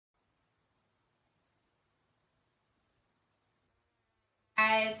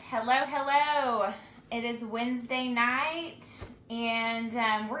Guys, hello. It is Wednesday night, and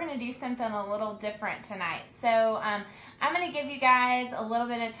we're going to do something a little different tonight. So I'm going to give you guys a little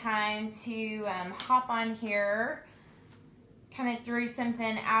bit of time to hop on here, kind of throw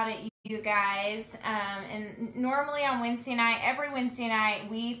something out at you guys. And normally on Wednesday night, every Wednesday night,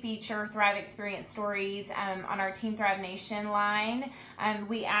 we feature Thrive Experience stories on our Team Thrive Nation line.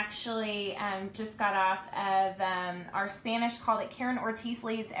 We actually just got off of our Spanish call that Karen Ortiz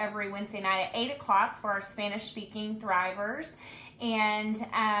leads every Wednesday night at 8 o'clock for our Spanish-speaking Thrivers. And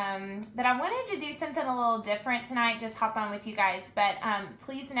but I wanted to do something a little different tonight, just hop on with you guys. But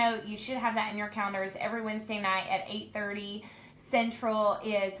please note, you should have that in your calendars. Every Wednesday night at 8:30 Central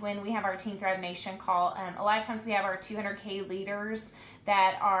is when we have our Team Thrive Nation call. A lot of times we have our 200K leaders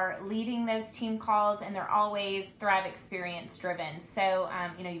that are leading those team calls, and they're always Thrive Experience driven. So,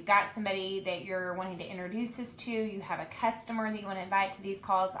 you've got somebody that you're wanting to introduce this to, you have a customer that you want to invite to these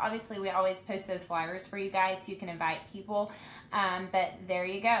calls. Obviously, we always post those flyers for you guys so you can invite people, but there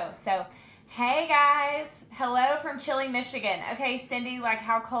you go. So, hey guys, hello from chilly Michigan. Okay, Cindy,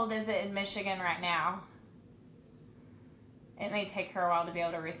 how cold is it in Michigan right now? It may take her a while to be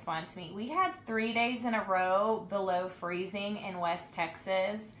able to respond to me. We had 3 days in a row below freezing in West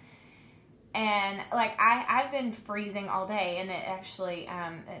Texas. And I've been freezing all day, and it actually,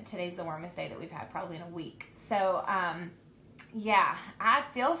 today's the warmest day that we've had probably in a week. So, yeah, I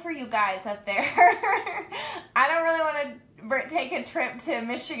feel for you guys up there. I don't really want to take a trip to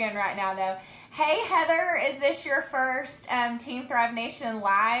Michigan right now, though. Hey, Heather, is this your first Team Thrive Nation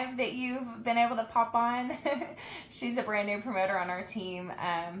live that you've been able to pop on? She's a brand new promoter on our team.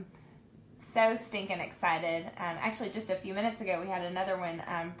 So stinking excited. Actually, just a few minutes ago, we had another one,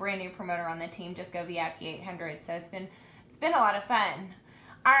 brand new promoter on the team, Just Go VIP 800. So it's been a lot of fun.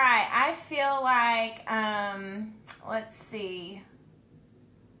 All right, I feel like, let's see.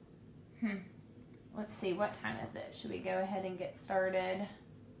 Let's see, what time is it? Should we go ahead and get started?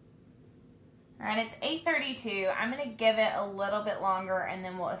 All right, it's 8:32. I'm going to give it a little bit longer, and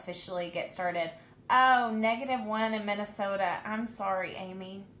then we'll officially get started. Oh, -1 in Minnesota. I'm sorry,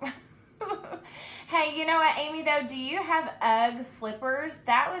 Amy. Hey, you know what, Amy, though? Do you have UGG slippers?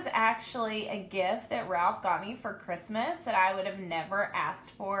 That was actually a gift that Ralph got me for Christmas that I would have never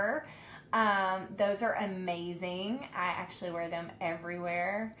asked for. Those are amazing. I actually wear them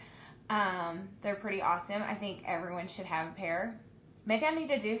everywhere. They're pretty awesome. I think everyone should have a pair. Maybe I need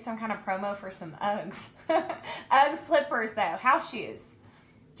to do some kind of promo for some Uggs. Ugg slippers, though. House shoes.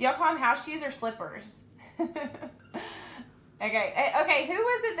 Do y'all call them house shoes or slippers? Okay, who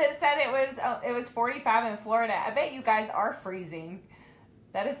was it that said it was 45 in Florida? I bet you guys are freezing.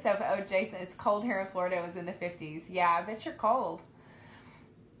 That is so, oh, Jason, it's cold here in Florida. It was in the 50s. Yeah, I bet you're cold.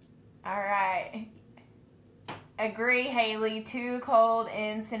 All right. Agree, Haley. Too cold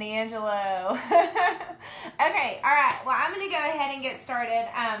in San Angelo. Okay, all right. Well, I'm going to go ahead and get started.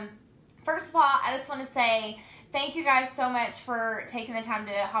 First of all, I just want to say thank you guys so much for taking the time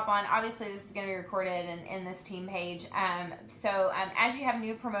to hop on. Obviously, this is going to be recorded in this team page. So as you have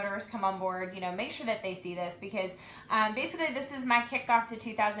new promoters come on board, make sure that they see this, because basically this is my kickoff to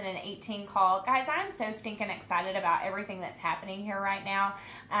 2018 call. Guys, I'm so stinking excited about everything that's happening here right now.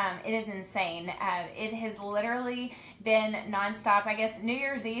 It is insane. It has literally been nonstop. I guess New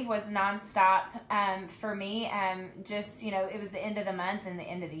Year's Eve was nonstop for me. Just, it was the end of the month and the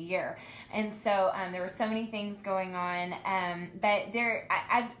end of the year. And so there were so many things going on, but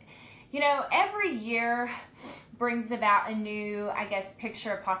every year brings about a new, I guess,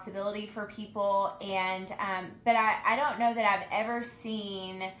 picture of possibility for people, and but I don't know that I've ever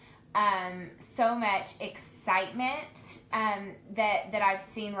seen so much excitement that I've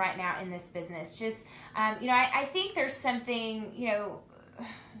seen right now in this business. Just I think there's something,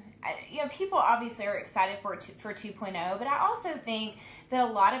 people obviously are excited for 2.0, but I also think that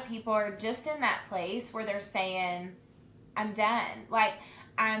a lot of people are just in that place where they're saying, I'm done.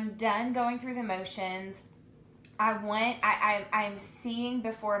 I'm done going through the motions. I'm seeing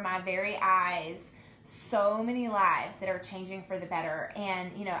before my very eyes so many lives that are changing for the better.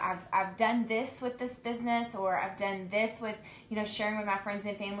 And, I've done this with this business, or I've done this with, sharing with my friends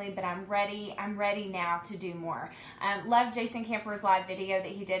and family, but I'm ready now to do more. Love Jason Camper's live video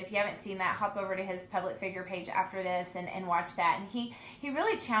that he did. If you haven't seen that, hop over to his public figure page after this and watch that. And he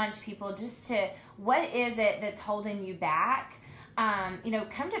really challenged people just to, what is it that's holding you back?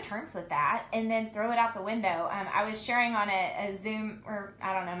 come to terms with that and then throw it out the window. I was sharing on a Zoom, or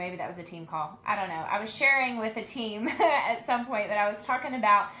I don't know, maybe that was a team call. I don't know. I was sharing with a team at some point, but I was talking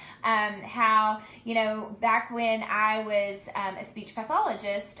about how, back when I was a speech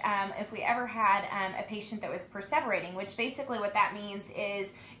pathologist, if we ever had a patient that was perseverating, which basically what that means is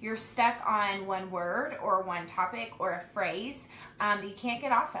you're stuck on one word or one topic or a phrase that you can't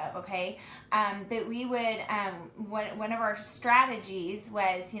get off of, okay? But we would, one of our strategies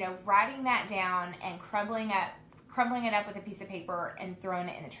was, writing that down and crumbling it up with a piece of paper and throwing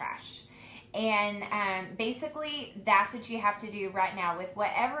it in the trash. And basically, that's what you have to do right now with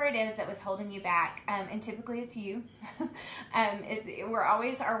whatever it is that was holding you back. And typically it's you. We're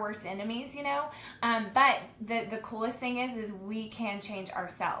always our worst enemies, But the coolest thing is we can change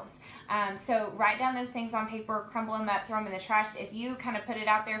ourselves. So write down those things on paper, crumble them up, throw them in the trash. If you kind of put it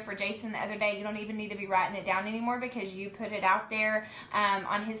out there for Jason the other day, you don't even need to be writing it down anymore because you put it out there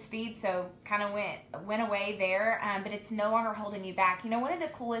on his feed, so kind of went away there, but it's no longer holding you back. One of the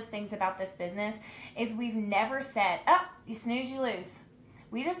coolest things about this business is we've never said, oh, you snooze, you lose.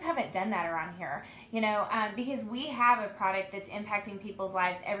 We just haven't done that around here, because we have a product that's impacting people's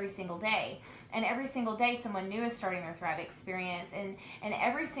lives every single day. And every single day someone new is starting their Thrive experience. And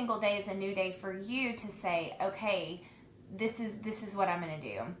every single day is a new day for you to say, okay, this is what I'm going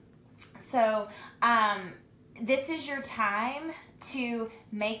to do. So this is your time to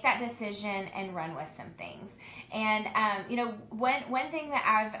make that decision and run with some things. And one thing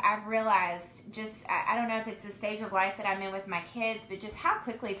that I've realized, just I don't know if it's the stage of life that I'm in with my kids, but just how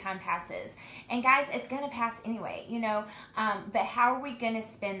quickly time passes. And guys, it's going to pass anyway, but how are we going to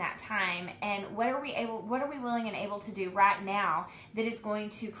spend that time, and what are we willing and able to do right now that is going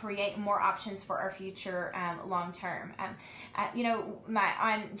to create more options for our future long term?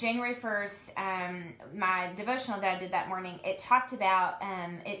 On January 1st, my devotional that I did that morning, it talked about,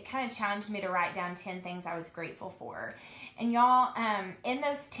 it kind of challenged me to write down 10 things I was grateful for. And y'all, in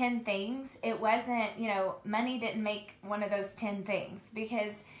those 10 things, it wasn't, money didn't make one of those 10 things,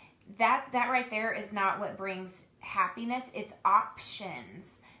 because that right there is not what brings happiness. It's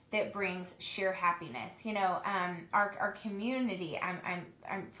options that brings sheer happiness. Our community,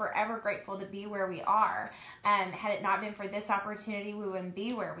 I'm forever grateful to be where we are. Had it not been for this opportunity, we wouldn't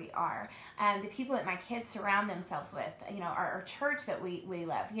be where we are. The people that my kids surround themselves with, our church that we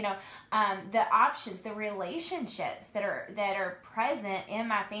love, the options, the relationships that are present in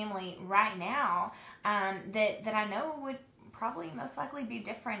my family right now, that I know would probably most likely be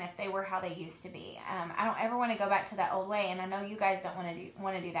different if they were how they used to be. I don't ever want to go back to that old way, and I know you guys don't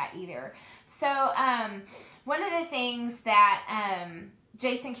want to do that either. So one of the things that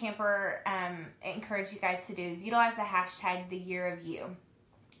Jason Camper encouraged you guys to do is utilize the hashtag #TheYearOfYou.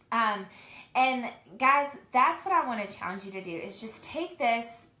 And guys, that's what I want to challenge you to do, is just take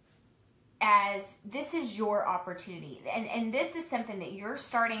this as this is your opportunity, and this is something that you're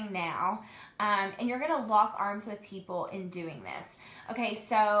starting now, and you're going to lock arms with people in doing this. Okay,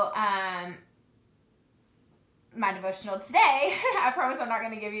 so my devotional today, I promise I'm not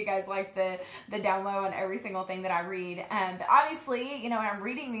going to give you guys like the down low on every single thing that I read, but obviously, when I'm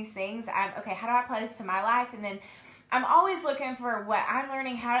reading these things, okay, how do I apply this to my life? And then I'm always looking for what I'm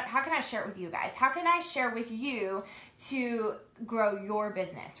learning. How can I share it with you guys? How can I share with you to grow your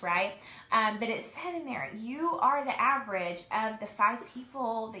business, right? But it said in there, you are the average of the 5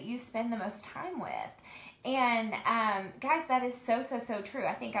 people that you spend the most time with. And guys, that is so true.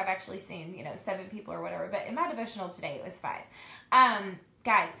 I think I've actually seen, 7 people or whatever, but in my devotional today, it was 5.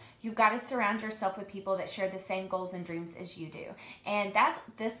 Guys, you've got to surround yourself with people that share the same goals and dreams as you do. And that's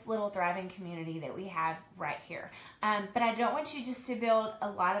this little thriving community that we have right here. But I don't want you just to build a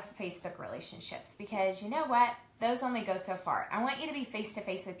lot of Facebook relationships, because you know what? Those only go so far. I want you to be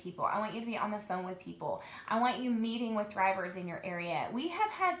face-to-face with people. I want you to be on the phone with people. I want you meeting with Thrivers in your area. We have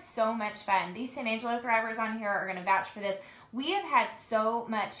had so much fun. These San Angelo Thrivers on here are going to vouch for this. We have had so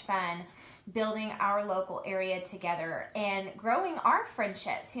much fun building our local area together and growing our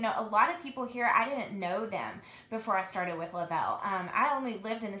friendships. A lot of people here, I didn't know them before I started with Le-Vel. I only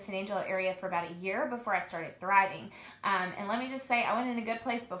lived in the San Angelo area for about a year before I started thriving. And let me just say, I went in a good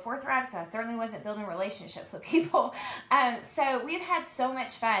place before Thrive, so I certainly wasn't building relationships with people. So we've had so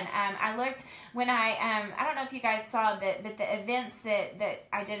much fun. I looked when I don't know if you guys saw but the events that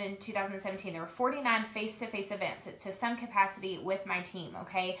I did in 2017, there were 49 face-to-face events to some capacity with my team,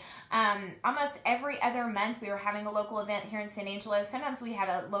 okay? almost every other month we were having a local event here in San Angelo. Sometimes we had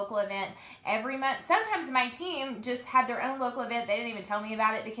a local event every month. Sometimes my team just had their own local event. They didn't even tell me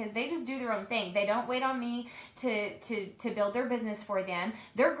about it because they just do their own thing. They don't wait on me to build their business for them.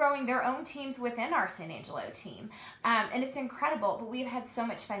 They're growing their own teams within our San Angelo team. And it's incredible, but we've had so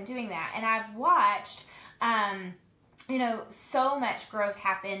much fun doing that. And I've watched, so much growth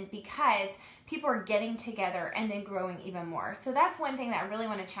happen because people are getting together and then growing even more. So that's one thing that I really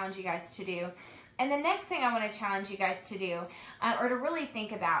want to challenge you guys to do. And the next thing I want to challenge you guys to do, or to really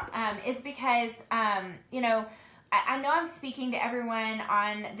think about, is because, I know I'm speaking to everyone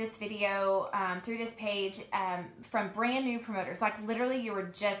on this video through this page from brand new promoters, like literally you were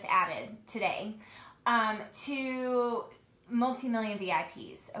just added today, to multi-million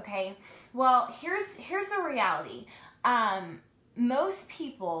VIPs, okay? Well, here's the reality. Most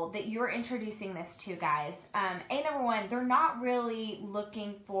people that you're introducing this to, guys, number one, they're not really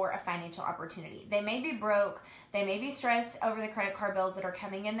looking for a financial opportunity. They may be broke. They may be stressed over the credit card bills that are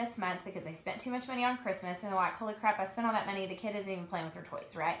coming in this month because they spent too much money on Christmas and they're like, holy crap, I spent all that money. The kid isn't even playing with their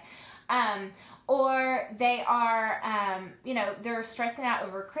toys, right? Or they are, they're stressing out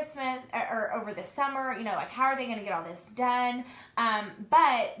over Christmas or over the summer, like how are they going to get all this done?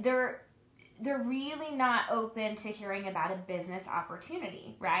 But they're really not open to hearing about a business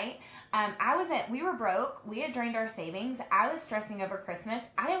opportunity, right? We were broke. We had drained our savings. I was stressing over Christmas.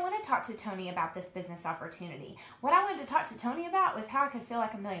 I didn't want to talk to Tony about this business opportunity. What I wanted to talk to Tony about was how I could feel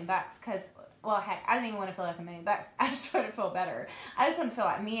like $1 million because, well, heck, I didn't even want to feel like $1 million. I just wanted to feel better. I just want to feel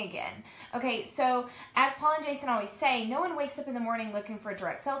like me again. Okay, so as Paul and Jason always say, no one wakes up in the morning looking for a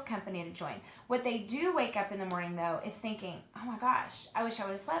direct sales company to join. What they do wake up in the morning, though, is thinking, oh my gosh, I wish I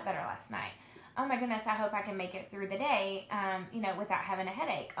would have slept better last night. Oh my goodness, I hope I can make it through the day, without having a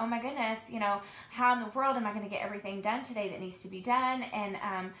headache. Oh my goodness, how in the world am I going to get everything done today that needs to be done? And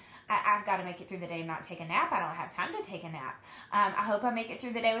I've got to make it through the day and not take a nap. I don't have time to take a nap. I hope I make it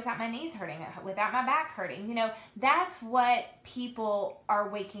through the day without my knees hurting, without my back hurting. That's what people are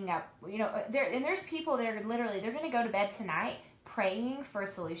waking up. There's people that are literally, they're going to go to bed tonight praying for a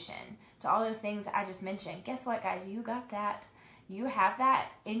solution to all those things that I just mentioned. Guess what, guys? You got that. You have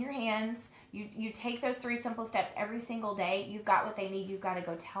that in your hands. You take those 3 simple steps every single day. You've got what they need. You've got to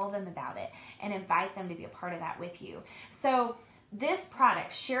go tell them about it and invite them to be a part of that with you. So this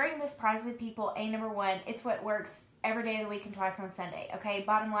product, sharing this product with people, number one, it's what works every day of the week and twice on Sunday. Okay,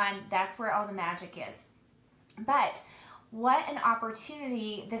 bottom line, that's where all the magic is. But what an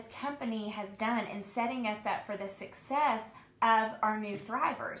opportunity this company has done in setting us up for the success of our new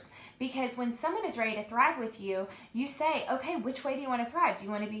thrivers. Because when someone is ready to thrive with you, you say, okay, which way do you want to thrive? Do you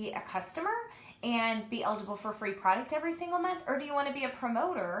want to be a customer and be eligible for free product every single month? Or do you want to be a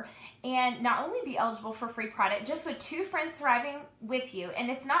promoter and not only be eligible for free product, just with 2 friends thriving with you? And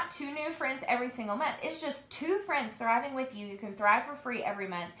it's not 2 new friends every single month. It's just 2 friends thriving with you. You can thrive for free every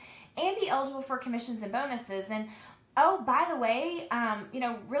month and be eligible for commissions and bonuses. And oh, by the way,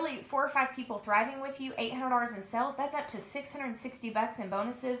 really 4 or 5 people thriving with you, $800 in sales, that's up to $660 in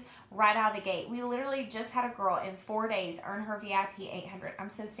bonuses right out of the gate. We literally just had a girl in 4 days earn her VIP $800. I'm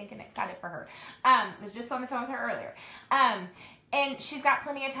so stinking excited for her. Was just on the phone with her earlier. And she's got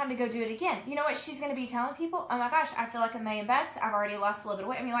plenty of time to go do it again. You know what she's going to be telling people? Oh my gosh, I feel like $1 million. I've already lost a little bit of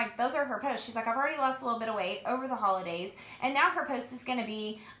weight. I mean, like, those are her posts. She's like, I've already lost a little bit of weight over the holidays. And now her post is going to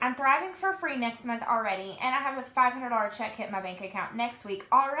be, I'm thriving for free next month already. And I have a $500 check hit my bank account next week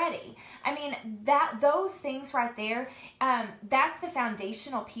already. I mean, those things right there, that's the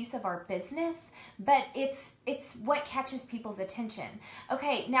foundational piece of our business. But it's what catches people's attention.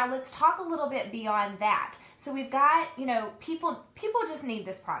 Okay, now let's talk a little bit beyond that. So we've got, people just need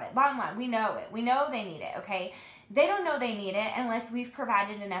this product. Bottom line, we know it. We know they need it, okay? They don't know they need it unless we've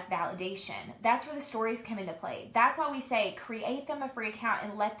provided enough validation. That's where the stories come into play. That's why we say create them a free account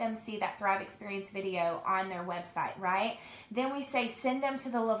and let them see that Thrive Experience video on their website, right? Then we say send them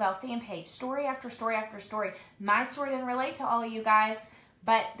to the Le-Vel fan page, story after story after story. My story didn't relate to all of you guys,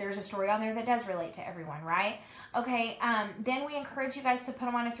 but there's a story on there that does relate to everyone, right? Okay, then we encourage you guys to put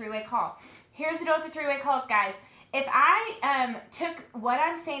them on a 3-way call. Here's the deal with the 3-way calls, guys. If I took what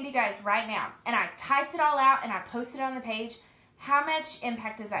I'm saying to you guys right now and I typed it all out and I posted it on the page, how much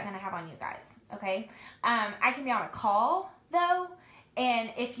impact is that going to have on you guys? Okay, I can be on a call though, and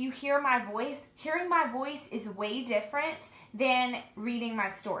if you hear my voice, hearing my voice is way different than reading my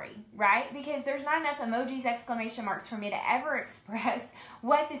story, right? Because there's not enough emojis, exclamation marks for me to ever express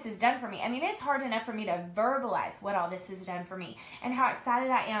what this has done for me. I mean, it's hard enough for me to verbalize what all this has done for me and how excited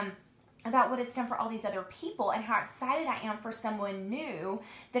I am about what it's done for all these other people and how excited I am for someone new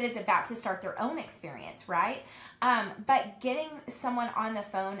that is about to start their own experience, right? But getting someone on the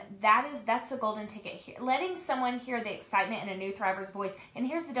phone, that's a golden ticket here. Letting someone hear the excitement in a new Thriver's voice. And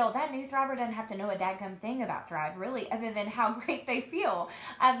here's the deal, that new Thriver doesn't have to know a dadgum thing about Thrive, really, other than how great they feel.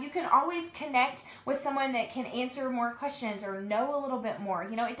 You can always connect with someone that can answer more questions or know a little bit more.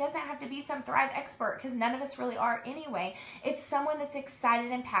 You know, it doesn't have to be some Thrive expert, because none of us really are anyway. It's someone that's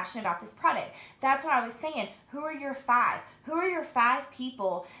excited and passionate about this product. That's what I was saying. Who are your 5? Who are your 5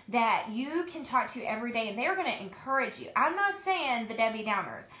 people that you can talk to every day and they're going to encourage you? I'm not saying the Debbie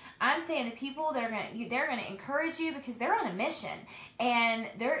Downers. I'm saying the people that are they're going to encourage you because they're on a mission and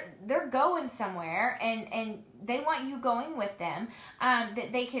they're going somewhere and they want you going with them,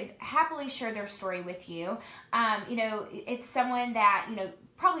 that they could happily share their story with you. You know, it's someone that, you know,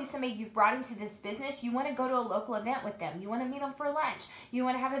 probably somebody you've brought into this business. You want to go to a local event with them. You want to meet them for lunch. You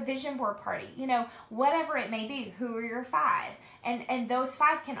want to have a vision board party. You know, whatever it may be, who are your 5? And those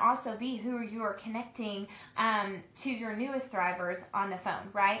 5 can also be who you are connecting to your newest Thrivers on the phone,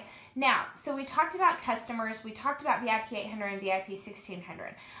 right? Now, so we talked about customers. We talked about VIP 800 and VIP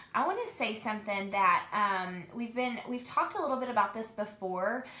 1600. I want to say something that we've talked a little bit about this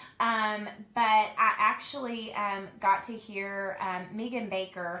before, but I actually got to hear Megan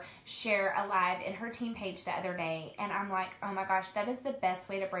Baker share a live in her team page the other day, and I'm like, oh my gosh, that is the best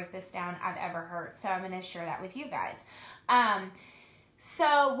way to break this down I've ever heard. So I'm going to share that with you guys.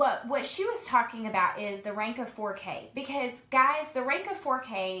 So what she was talking about is the rank of 4K, because guys, the rank of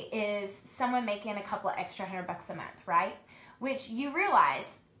 4K is someone making a couple of extra $100 a month, right? Which you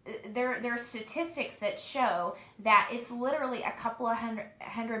realize there are statistics that show that it's literally a couple of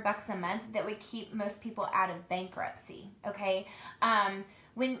hundred bucks a month that would keep most people out of bankruptcy. Okay.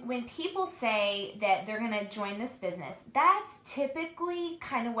 When people say that they're going to join this business, that's typically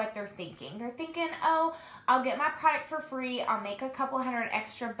kind of what they're thinking. They're thinking, oh, I'll get my product for free. I'll make a couple hundred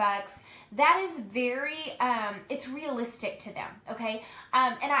extra bucks. That is very, it's realistic to them, okay?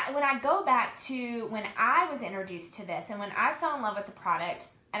 When I go back to when I was introduced to this and when I fell in love with the product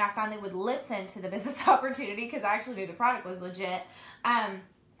and I finally would listen to the business opportunity because I actually knew the product was legit,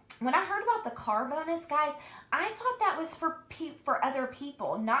 when I heard about the car bonus, guys, I thought that was for other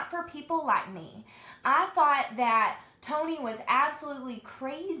people, not for people like me. I thought that Tony was absolutely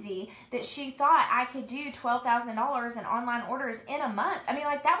crazy that she thought I could do $12,000 in online orders in a month. I mean,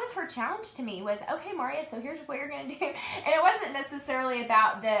 like, that was her challenge to me was, okay, Mauria, so here's what you're going to do. And it wasn't necessarily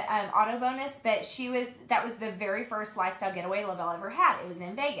about the auto bonus, but that was the very first lifestyle getaway Le-Vel ever had. It was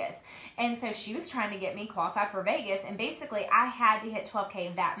in Vegas. And so she was trying to get me qualified for Vegas. And basically, I had to hit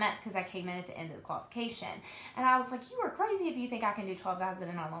 12K that month because I came in at the end of the qualification. And I was like, you are crazy if you think I can do 12,000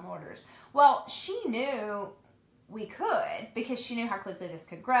 in online orders. Well, she knew we could, because she knew how quickly this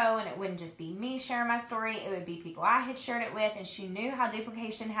could grow, and it wouldn't just be me sharing my story, it would be people I had shared it with, and she knew how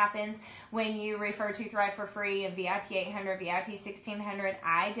duplication happens when you refer to Thrive for free and VIP 800, VIP 1600.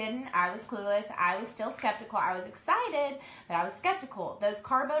 I didn't. I was clueless. I was still skeptical. I was excited, but I was skeptical. Those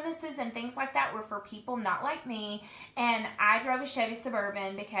car bonuses and things like that were for people not like me, and I drove a Chevy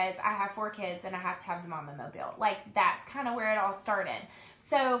Suburban because I have 4 kids and I have to have them on the mobile. Like, that's kind of where it all started.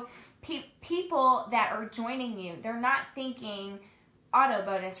 So people that are joining you, they're not thinking auto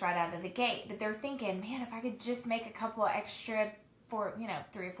bonus right out of the gate, but they're thinking, man, if I could just make a couple of extra for, you know,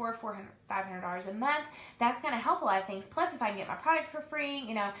 $300, $400, $500 a month, that's going to help a lot of things. Plus, if I can get my product for free,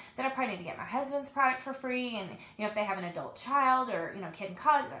 you know, then I probably need to get my husband's product for free. And, you know, if they have an adult child or, you know, kid in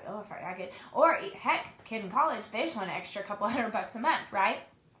college, like, oh, if I could, or heck, kid in college, they just want an extra couple $100 a month, right?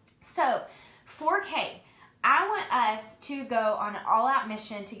 So 4K. I want us to go on an all-out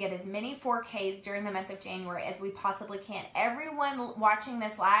mission to get as many 4Ks during the month of January as we possibly can. Everyone watching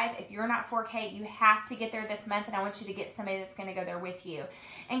this live, if you're not 4K, you have to get there this month, and I want you to get somebody that's going to go there with you.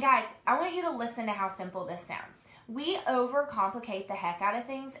 And guys, I want you to listen to how simple this sounds. We overcomplicate the heck out of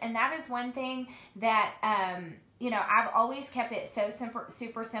things, and that is one thing that you know, I've always kept it so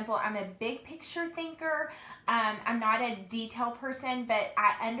super simple. I'm a big picture thinker. I'm not a detail person, but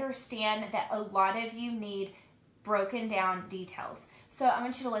I understand that a lot of you need broken down details. So I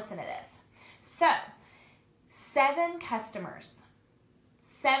want you to listen to this. So 7 customers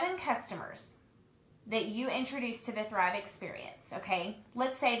that you introduce to the Thrive experience, okay?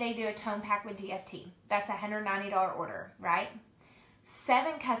 Let's say they do a tone pack with DFT. That's a $190 order, right?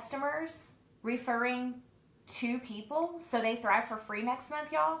 7 customers referring 2 people so they Thrive for free next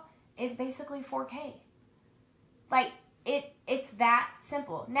month, y'all, is basically 4K. Like, it's that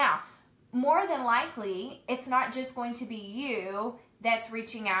simple. Now, more than likely, it's not just going to be you that's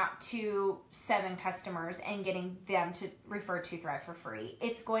reaching out to 7 customers and getting them to refer to Thrive for free.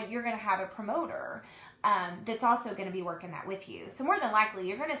 You're going to have a promoter that's also going to be working that with you. So more than likely,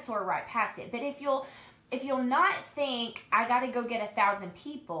 you're going to soar right past it. But if you'll not think, I got to go get 1,000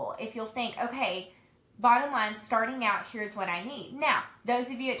 people, if you'll think, okay, bottom line, starting out, here's what I need. Now, those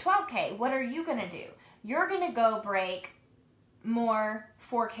of you at 12K, what are you going to do? You're going to go break more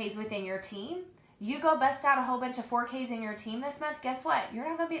 4Ks within your team. You go bust out a whole bunch of 4Ks in your team this month, guess what? You're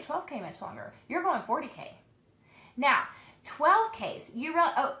not going to be at 12K much longer. You're going 40K. Now, 12Ks,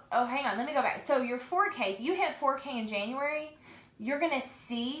 hang on, let me go back. So your 4Ks, you hit 4K in January, you're going to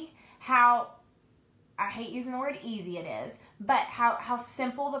see how, I hate using the word easy it is, but how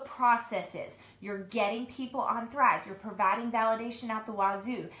simple the process is. You're getting people on Thrive. You're providing validation out the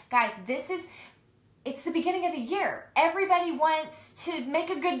wazoo. Guys, it's the beginning of the year. Everybody wants to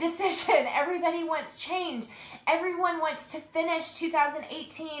make a good decision. Everybody wants change. Everyone wants to finish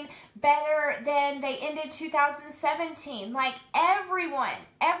 2018 better than they ended 2017. Like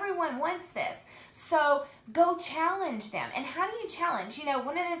everyone wants this. So go challenge them. And how do you challenge? You know,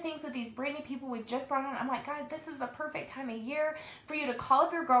 one of the things with these brand new people we've just brought on, I'm like, God, this is the perfect time of year for you to call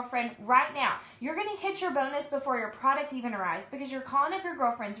up your girlfriend right now. You're going to hit your bonus before your product even arrives, because you're calling up your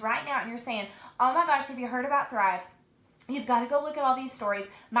girlfriends right now and you're saying, oh my gosh, have you heard about Thrive? You've got to go look at all these stories.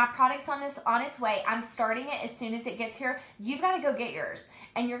 My product's on its way. I'm starting it as soon as it gets here. You've got to go get yours.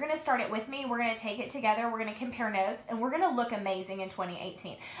 And you're going to start it with me. We're going to take it together. We're going to compare notes. And we're going to look amazing in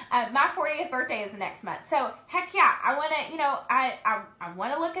 2018. My 40th birthday is next month. So, heck yeah. I want to, I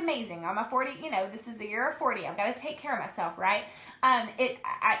want to look amazing. On my 40, this is the year of 40. I've got to take care of myself, right?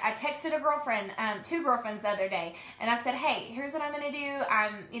 I texted a girlfriend, 2 girlfriends the other day. And I said, hey, here's what I'm going to do.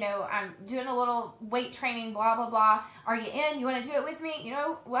 I'm doing a little weight training, blah, blah, blah. Are you in? You want to do it with me?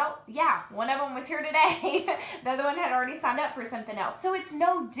 Well, yeah, one of them was here today. The other one had already signed up for something else. So it's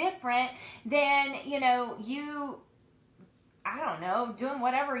no different than, doing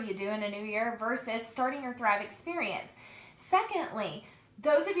whatever you do in a new year versus starting your Thrive experience. Secondly,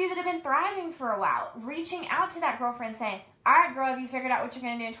 those of you that have been thriving for a while, reaching out to that girlfriend saying, all right, girl, have you figured out what you're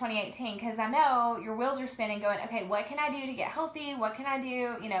going to do in 2018? Because I know your wheels are spinning going, okay, what can I do to get healthy? What can I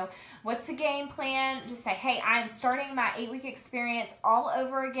do? What's the game plan? Just say, hey, I'm starting my 8-week experience all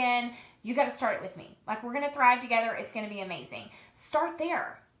over again. You got to start it with me. Like, we're going to thrive together. It's going to be amazing. Start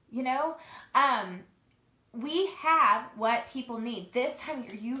there, we have what people need. This time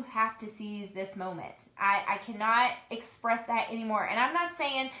you have to seize this moment. I cannot express that anymore. And I'm not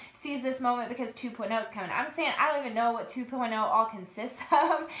saying seize this moment because 2.0 is coming. I'm saying I don't even know what 2.0 all consists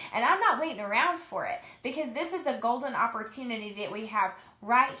of. And I'm not waiting around for it, because this is a golden opportunity that we have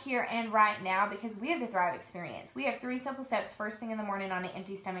right here and right now, because we have the Thrive experience. We have 3 simple steps first thing in the morning on an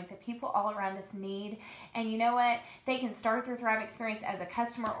empty stomach that people all around us need. And you know what? They can start their Thrive experience as a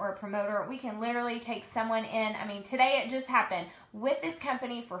customer or a promoter. We can literally take someone in. I mean, today it just happened with this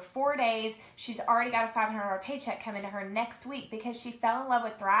company for 4 days. She's already got a $500 paycheck coming to her next week because she fell in love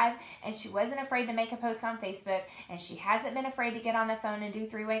with Thrive and she wasn't afraid to make a post on Facebook, and she hasn't been afraid to get on the phone and do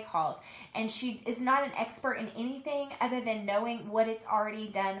 3-way calls. And she is not an expert in anything other than knowing what it's already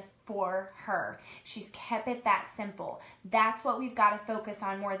done for her. She's kept it that simple. That's what we've got to focus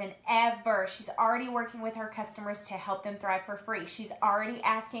on more than ever. She's already working with her customers to help them thrive for free. She's already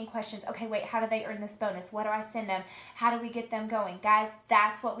asking questions. Okay, wait, how do they earn this bonus? What do I send them? How do we get them going? Guys,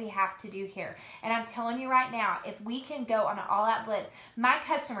 that's what we have to do here. And I'm telling you right now, if we can go on an all-out blitz, my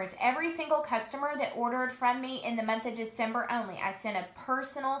customers, every single customer that ordered from me in the month of December only, I sent a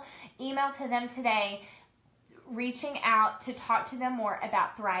personal email to them today reaching out to talk to them more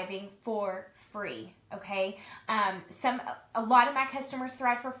about thriving for free. Okay, a lot of my customers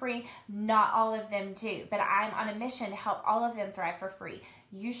thrive for free. Not all of them do, but I'm on a mission to help all of them thrive for free.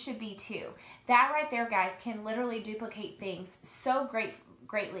 You should be too. That right there, guys, can literally duplicate things so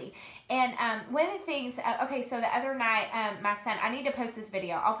greatly. And one of the things, okay, so the other night, my son, I need to post this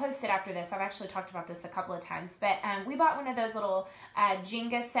video. I'll post it after this. I've actually talked about this a couple of times, but we bought one of those little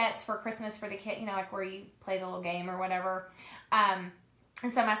Jenga sets for Christmas for the kid, like where you play the little game or whatever.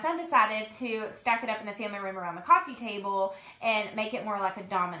 And so my son decided to stack it up in the family room around the coffee table and make it more like a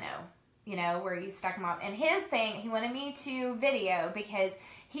domino, where you stack them up. And his thing, he wanted me to video because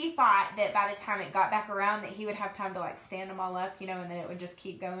he thought that by the time it got back around that he would have time to like stand them all up, and then it would just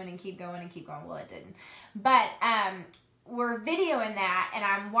keep going and keep going and keep going. Well, it didn't. But we're videoing that, and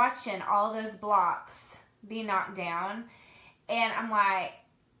I'm watching all those blocks be knocked down, and I'm like,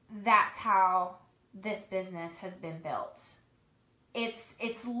 that's how this business has been built.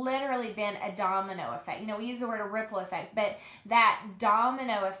 It's literally been a domino effect. We use the word a ripple effect, but that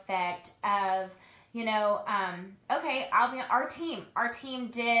domino effect of, Okay, our team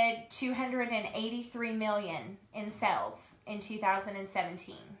did 283 million in sales in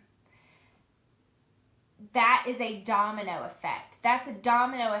 2017. That is a domino effect. That's a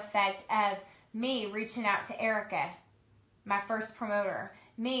domino effect of me reaching out to Erica, my first promoter.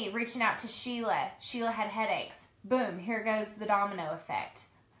 Me reaching out to Sheila. Sheila had headaches. Boom, here goes the domino effect.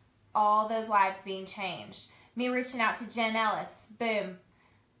 All those lives being changed. Me reaching out to Jen Ellis. Boom.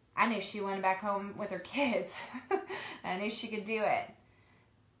 I knew she went back home with her kids. I knew she could do it.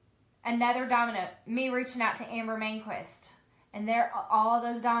 Another domino. Me reaching out to Amber Mainquist. And they're all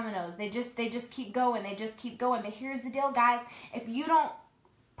those dominoes. They just keep going. They just keep going. But here's the deal, guys. If you don't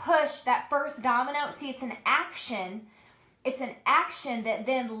push that first domino, see, it's an action. It's an action that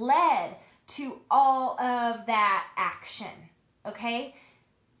then led to all of that action. Okay?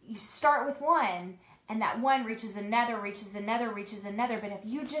 You start with one, and that one reaches another, reaches another, reaches another. But if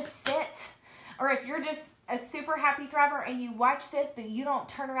you just sit, or if you're just a super happy thriver and you watch this, but you don't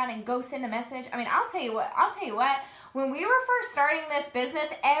turn around and go send a message. I mean, I'll tell you what, when we were first starting this business,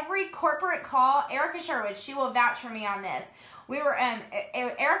 every corporate call, Erica Sherwood, she will vouch for me on this. We were,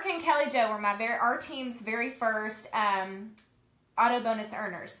 Erica and Kelly Jo were our team's very first auto bonus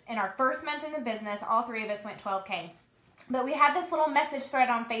earners. In our first month in the business, all three of us went 12K. But we had this little message thread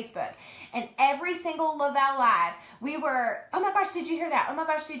on Facebook, and every single Le-Vel Live, we were, oh my gosh, did you hear that? Oh my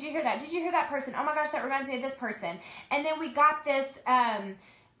gosh, did you hear that? Did you hear that person? Oh my gosh, that reminds me of this person. And then we got this, I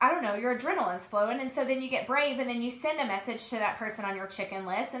don't know, your adrenaline's flowing, and so then you get brave, and then you send a message to that person on your chicken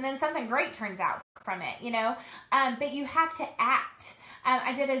list, and then something great turns out from it, but you have to act.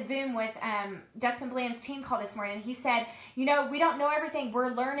 I did a Zoom with Dustin Bland's team call this morning, and he said, we don't know everything. We're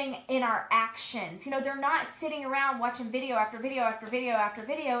learning in our actions. They're not sitting around watching video after video after video after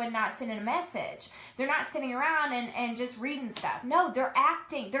video and not sending a message. They're not sitting around and just reading stuff. No, they're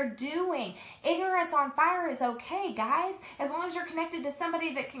acting. They're doing. Ignorance on fire is okay, guys. As long as you're connected to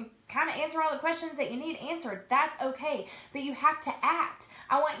somebody that can kind of answer all the questions that you need answered, that's okay. But you have to act.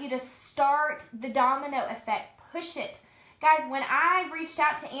 I want you to start the domino effect. Push it. Guys, when I reached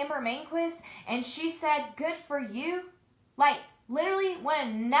out to Amber Mainquist and she said, good for you, literally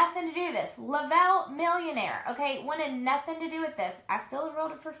wanted nothing to do with this. Le-Vel millionaire, okay, wanted nothing to do with this. I still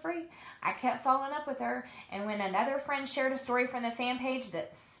enrolled it for free. I kept following up with her. And when another friend shared a story from the fan page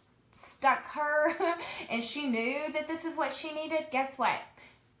that stuck her and she knew that this is what she needed, guess what?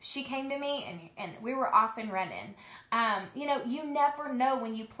 She came to me and we were off and running. You never know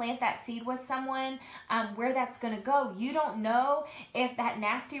when you plant that seed with someone where that's going to go. You don't know if that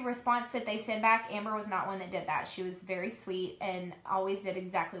nasty response that they send back. Amber was not one that did that. She was very sweet and always did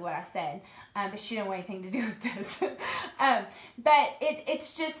exactly what I said. But she didn't want anything to do with this. But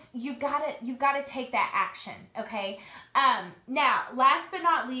it's just, you've got to take that action. Okay. Now, last but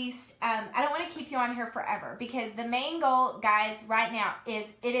not least, I don't want to keep you on here forever because the main goal, guys, right now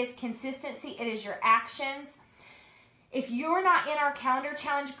it is consistency. It is your actions. If you're not in our calendar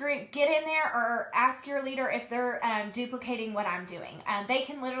challenge group, get in there or ask your leader if they're duplicating what I'm doing. They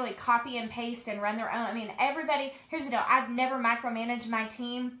can literally copy and paste and run their own. I mean, everybody, here's the deal. I've never micromanaged my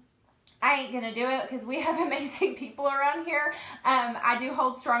team. I ain't going to do it because we have amazing people around here. I do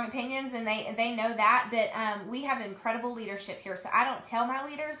hold strong opinions and they know that, but we have incredible leadership here. So I don't tell my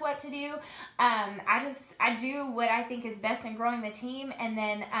leaders what to do. I do what I think is best in growing the team, and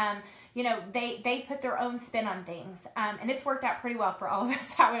then they put their own spin on things. And it's worked out pretty well for all of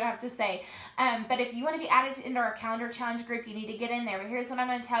us, I would have to say. But if you want to be added into our calendar challenge group, you need to get in there. But here's what I'm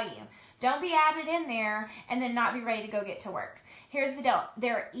going to tell you. Don't be added in there and then not be ready to go get to work. Here's the deal.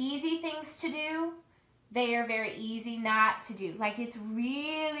 There are easy things to do. They are very easy not to do. It's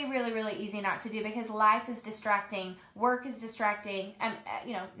really, really, really easy not to do because life is distracting. Work is distracting.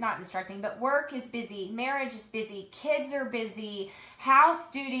 Not distracting, but work is busy. Marriage is busy. Kids are busy.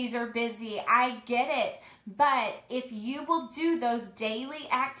 House duties are busy. I get it. But if you will do those daily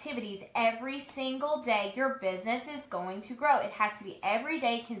activities every single day, your business is going to grow. It has to be every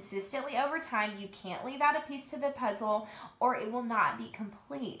day, consistently over time. You can't leave out a piece to the puzzle or it will not be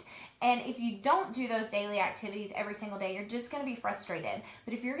complete. And if you don't do those daily activities every single day, you're just going to be frustrated.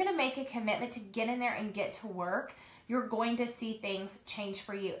 But if you're going to make a commitment to get in there and get to work, you're going to see things change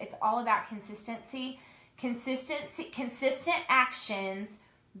for you. It's all about consistency. Consistent actions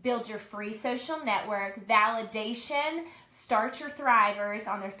build your free social network. Validation starts your thrivers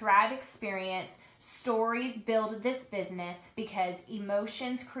on their Thrive experience. Stories build this business because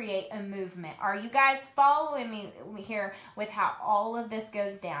emotions create a movement. Are you guys following me here with how all of this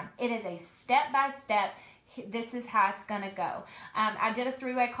goes down? It is a step-by-step. This is how it's going to go. I did a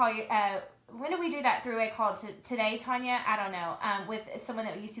three-way call when did we do that three-way call today, Tanya? I don't know. With someone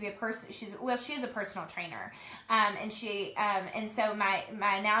that used to be a person, she is a personal trainer. And so my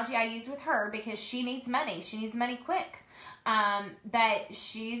analogy I used with her, because she needs money. She needs money quick. But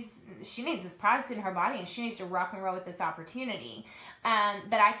she needs this product in her body, and she needs to rock and roll with this opportunity.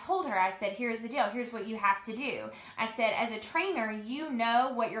 But I told her, I said, here's the deal. Here's what you have to do. I said, as a trainer, you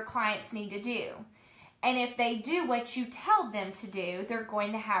know what your clients need to do. And if they do what you tell them to do, they're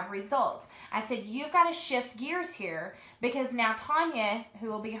going to have results. I said, you've got to shift gears here, because now Tanya, who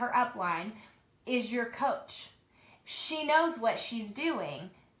will be her upline, is your coach. She knows what she's doing.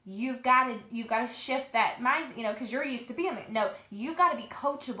 You've got to shift that mind, because you're used to being like, no, you've got to be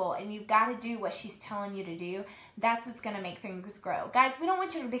coachable, and you've got to do what she's telling you to do. That's what's going to make things grow. Guys, we don't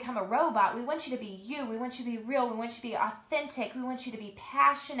want you to become a robot. We want you to be you. We want you to be real. We want you to be authentic. We want you to be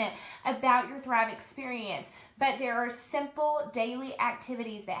passionate about your Thrive experience. But there are simple daily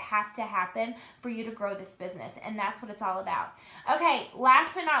activities that have to happen for you to grow this business, and that's what it's all about. Okay,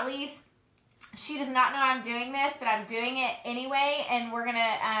 last but not least, she does not know I'm doing this, but I'm doing it anyway, and we're going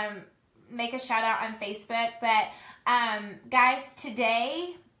to make a shout out on Facebook. But guys,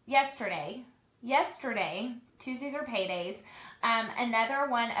 yesterday, Tuesdays are paydays, another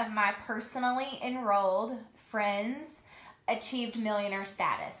one of my personally enrolled friends achieved millionaire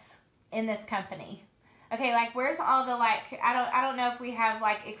status in this company. Okay, like, where's all the, like, I don't know if we have,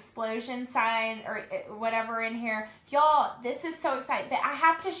 like, explosion sign or whatever in here. Y'all, this is so exciting. But I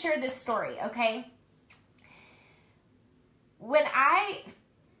have to share this story, okay? When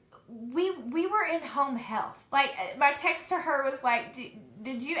we were in home health. Like, my text to her was like,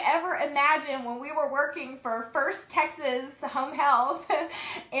 did you ever imagine when we were working for First Texas Home Health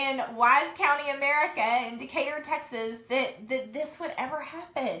in Wise County, America, in Decatur, Texas, that this would ever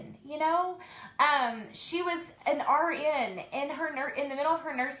happen, She was an RN in the middle of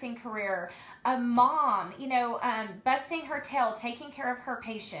her nursing career, a mom, busting her tail, taking care of her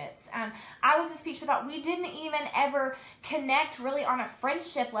patients. I was a speech pathology. We didn't even ever connect really on a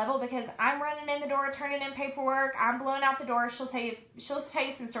friendship level, because I'm running in the door, turning in paperwork. I'm blowing out the door. She'll tell you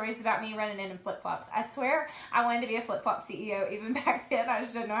some stories about me running in flip-flops. I swear I wanted to be a flip-flop CEO even back then. I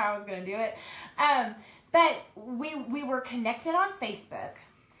just didn't know how I was going to do it. But we were connected on Facebook.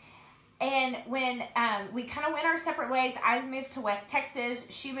 And when we kind of went our separate ways, I moved to West Texas.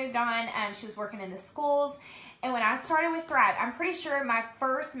 She moved on. She was working in the schools. And when I started with Thrive, I'm pretty sure my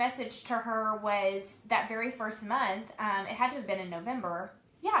first message to her was that very first month. It had to have been in November.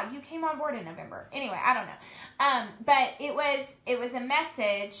 Yeah, you came on board in November. Anyway, I don't know. But it was a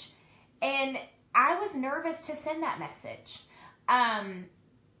message, and I was nervous to send that message.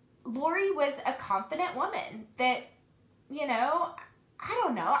 Lori was a confident woman that, I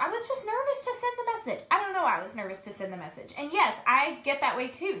don't know. I was just nervous to send the message. I don't know. I was nervous to send the message. And yes, I get that way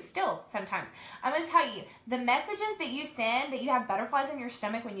too, still, sometimes. I'm going to tell you, the messages that you send, that you have butterflies in your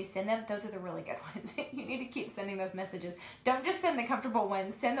stomach when you send them, those are the really good ones. You need to keep sending those messages. Don't just send the comfortable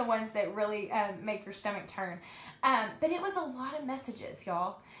ones. Send the ones that really make your stomach turn. But it was a lot of messages,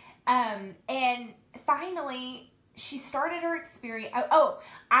 y'all. And finally, she started her experience.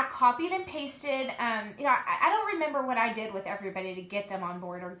 I copied and pasted. I don't remember what I did with everybody to get them on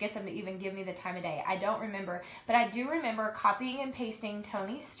board or get them to even give me the time of day. I don't remember. But I do remember copying and pasting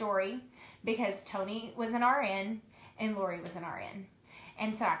Tony's story, because Tony was an RN and Lori was an RN.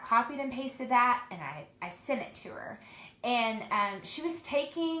 And so I copied and pasted that, and I sent it to her. And she was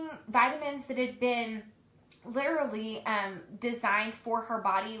taking vitamins that had been literally designed for her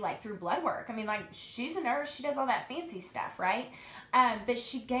body, like through blood work. I mean, like, she's a nurse, she does all that fancy stuff, right? But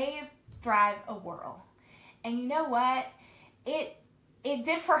she gave Thrive a whirl, and you know what? It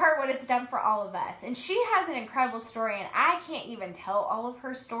did for her what it's done for all of us. And she has an incredible story, and I can't even tell all of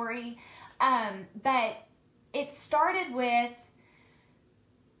her story. But it started with,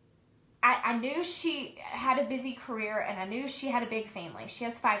 I knew she had a busy career, and I knew she had a big family. She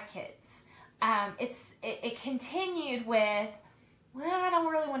has 5 kids. It continued with, well, I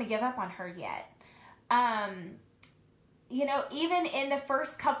don't really want to give up on her yet. Even in the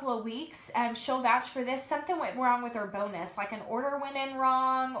first couple of weeks, she'll vouch for this, something went wrong with her bonus, like an order went in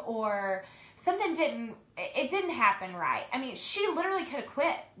wrong, or something didn't happen right. I mean, she literally could have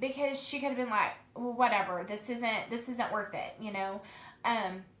quit, because she could have been like, well, whatever, this isn't worth it,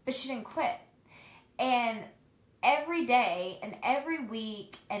 but she didn't quit. And every day and every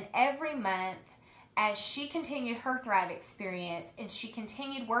week and every month, as she continued her Thrive experience and she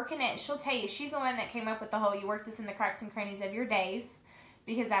continued working it, she'll tell you, she's the one that came up with the whole, you work this in the cracks and crannies of your days,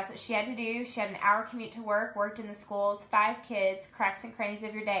 because that's what she had to do. She had an hour commute to work, worked in the schools, 5 kids, cracks and crannies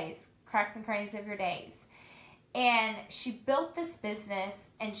of your days, cracks and crannies of your days. And she built this business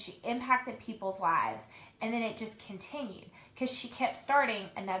and she impacted people's lives. And then it just continued because she kept starting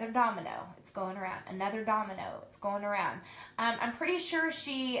another domino. It's going around. Another domino. It's going around. I'm pretty sure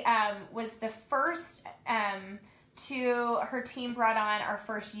she was the first her team brought on our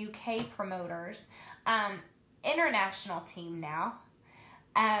first UK promoters. International team now.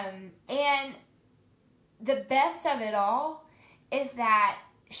 And the best of it all is that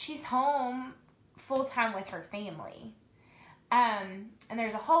she's home full-time with her family. And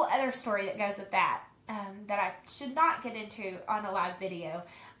there's a whole other story that goes with that that I should not get into on a live video.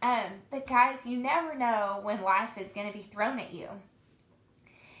 But guys, you never know when life is going to be thrown at you.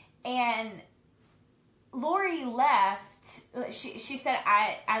 And Lori left, she said,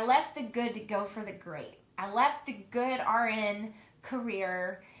 I left the good to go for the great. I left the good RN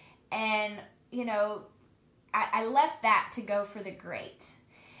career and, you know, I left that to go for the great.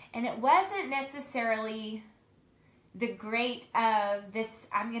 And it wasn't necessarily the great of this,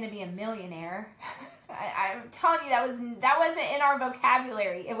 I'm going to be a millionaire. I'm telling you, that wasn't in our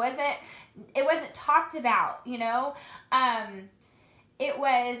vocabulary. It wasn't talked about, you know. It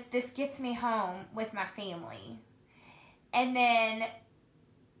was, this gets me home with my family. And then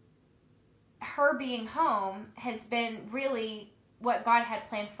her being home has been really what God had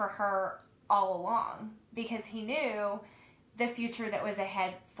planned for her all along, because he knew the future that was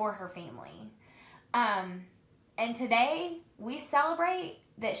ahead for her family. And today we celebrate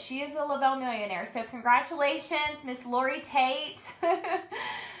that she is a Le-Vel millionaire. So congratulations, Miss Lori Tate.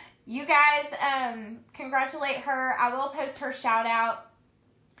 You guys congratulate her. I will post her shout out.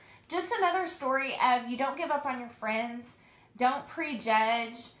 Just another story of you don't give up on your friends. Don't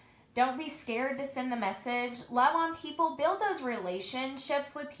prejudge. Don't be scared to send the message. Love on people. Build those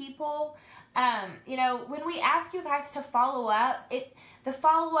relationships with people. You know, when we ask you guys to follow up, the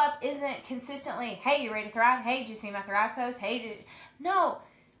follow-up isn't consistently, hey, you ready to thrive? Hey, did you see my Thrive post? Hey, no.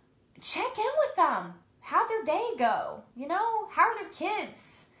 Check in with them. How'd their day go? You know, how are their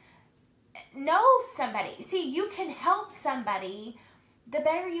kids? Know somebody. See, you can help somebody the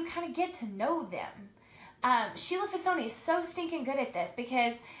better you kind of get to know them. Sheila Fasoni is so stinking good at this,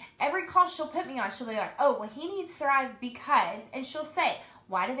 because every call she'll put me on, she'll be like, oh, well, he needs Thrive because, and she'll say,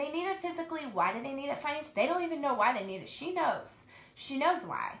 why do they need it physically? Why do they need it financially? They don't even know why they need it. She knows. She knows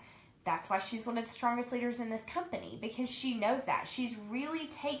why. That's why she's one of the strongest leaders in this company, because she knows that. She's really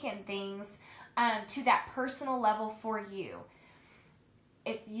taken things to that personal level for you.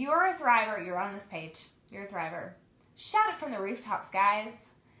 If you're a Thriver, you're on this page. You're a Thriver. Shout it from the rooftops, guys.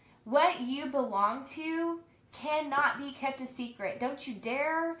 What you belong to cannot be kept a secret. Don't you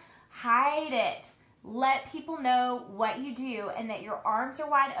dare hide it. Let people know what you do and that your arms are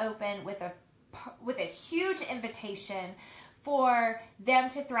wide open with a huge invitation for them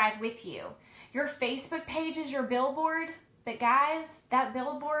to thrive with you. Your Facebook page is your billboard, but guys, that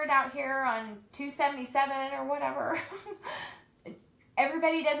billboard out here on 277 or whatever,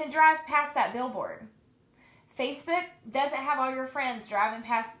 everybody doesn't drive past that billboard. Facebook doesn't have all your friends driving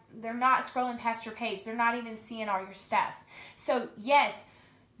past. They're not scrolling past your page. They're not even seeing all your stuff. So yes,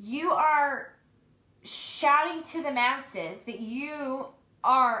 you are shouting to the masses that you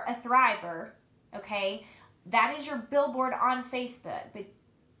are a Thriver, okay? That is your billboard on Facebook. But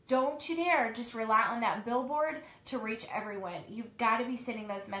don't you dare just rely on that billboard to reach everyone. You've got to be sending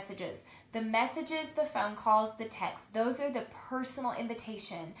those messages. The messages, the phone calls, the texts, those are the personal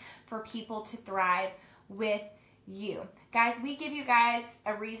invitation for people to thrive with you. Guys, we give you guys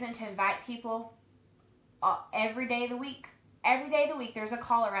a reason to invite people every day of the week. Every day of the week, there's a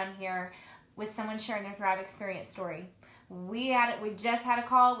call around here with someone sharing their Thrive experience story. We just had a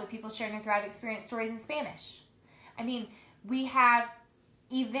call with people sharing their Thrive experience stories in Spanish. I mean, we have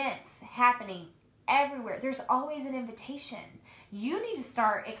events happening everywhere. There's always an invitation. You need to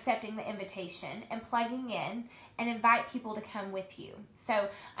start accepting the invitation and plugging in and invite people to come with you. So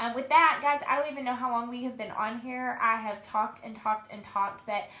with that, guys, I don't even know how long we have been on here. I have talked and talked and talked,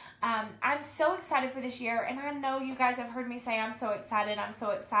 but I'm so excited for this year. And I know you guys have heard me say I'm so excited,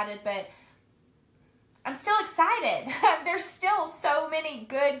 but I'm still excited. There's still so many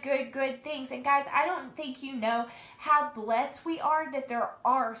good things. And guys, I don't think you know how blessed we are that there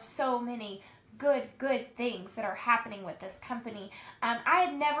are so many good things that are happening with this company. I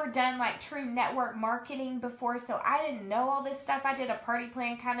had never done like true network marketing before, so I didn't know all this stuff. I did a party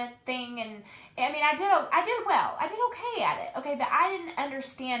plan kind of thing, and I mean, I did well. I did okay at it, okay, but I didn't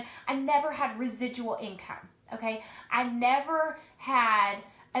understand. I never had residual income, okay? I never had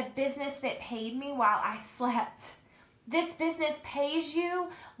a business that paid me while I slept. This business pays you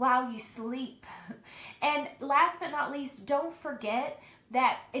while you sleep. And last but not least, don't forget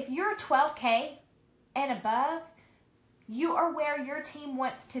that if you're 12K, and above, you are where your team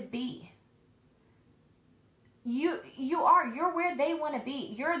wants to be. You're where they want to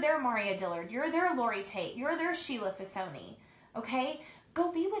be. You're their Mauria Dillard. You're their Lori Tate. You're their Sheila Fasoni. Okay?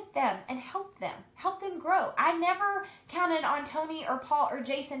 Go be with them and help them. Help them grow. I never counted on Tony or Paul or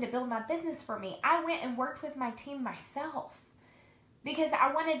Jason to build my business for me. I went and worked with my team myself because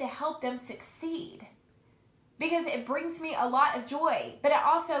I wanted to help them succeed. Because it brings me a lot of joy, but it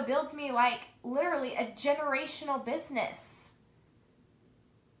also builds me like literally a generational business.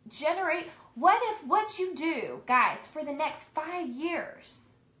 What if what you do, guys, for the next 5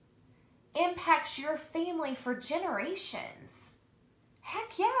 years impacts your family for generations?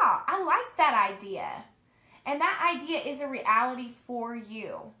 Heck yeah, I like that idea. And that idea is a reality for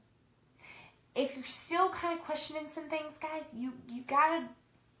you. If you're still kind of questioning some things, guys, you got to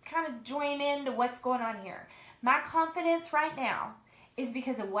kind of join into what's going on here. My confidence right now is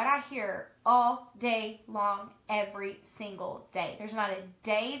because of what I hear all day long, every single day. There's not a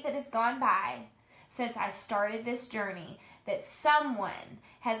day that has gone by since I started this journey that someone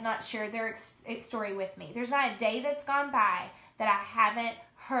has not shared their story with me. There's not a day that's gone by that I haven't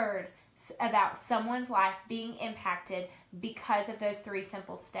heard about someone's life being impacted because of those 3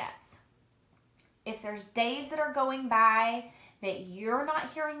 simple steps. If there's days that are going by that you're not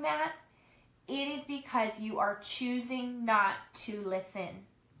hearing that, it is because you are choosing not to listen.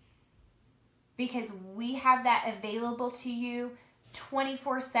 Because we have that available to you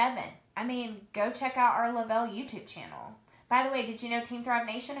 24/7. I mean, go check out our Le-Vel YouTube channel. By the way, did you know Team Thrive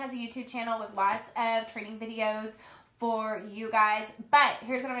Nation has a YouTube channel with lots of training videos for you guys? But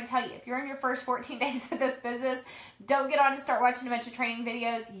here's what I'm going to tell you. If you're in your first 14 days of this business, don't get on and start watching a bunch of training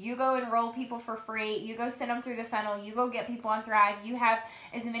videos. You go enroll people for free. You go send them through the funnel. You go get people on Thrive. You have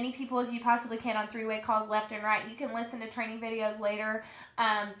as many people as you possibly can on 3-way calls left and right. You can listen to training videos later.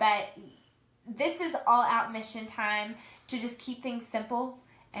 But this is all out mission time to just keep things simple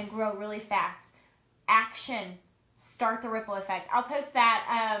and grow really fast. Action. Start the ripple effect. I'll post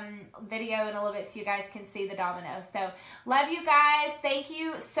that video in a little bit so you guys can see the domino. So, love you guys. Thank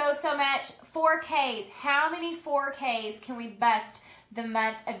you so much. 4Ks. How many 4Ks can we bust the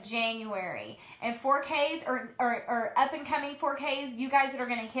month of January? And 4Ks or up and coming 4Ks, you guys that are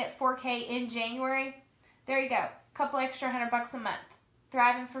going to hit 4K in January, there you go. Couple extra $100 a month.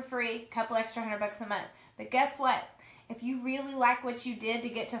 Thriving for free, couple extra $100 a month. But guess what? If you really like what you did to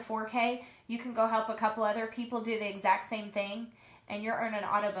get to 4K, you can go help a couple other people do the exact same thing, and you're earning an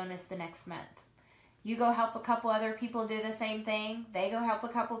auto bonus the next month. You go help a couple other people do the same thing. They go help a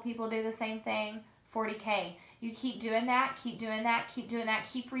couple people do the same thing. 40K. You keep doing that, keep doing that, keep doing that.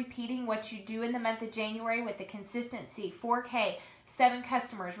 Keep repeating what you do in the month of January with the consistency. 4K, 7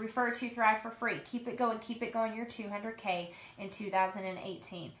 customers, refer to Thrive for free. Keep it going, You're 200K in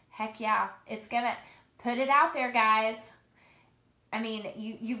 2018. Heck yeah, it's gonna... Put it out there, guys. I mean,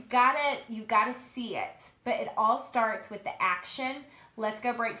 you've got to see it. But it all starts with the action. Let's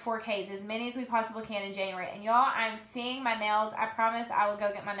go break 4Ks, as many as we possibly can in January. And y'all, I'm seeing my nails. I promise I will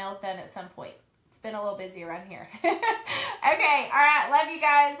go get my nails done at some point. It's been a little busy around here. Okay, all right. Love you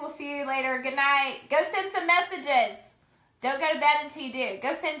guys. We'll see you later. Good night. Go send some messages. Don't go to bed until you do.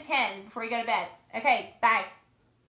 Go send 10 before you go to bed. Okay, bye.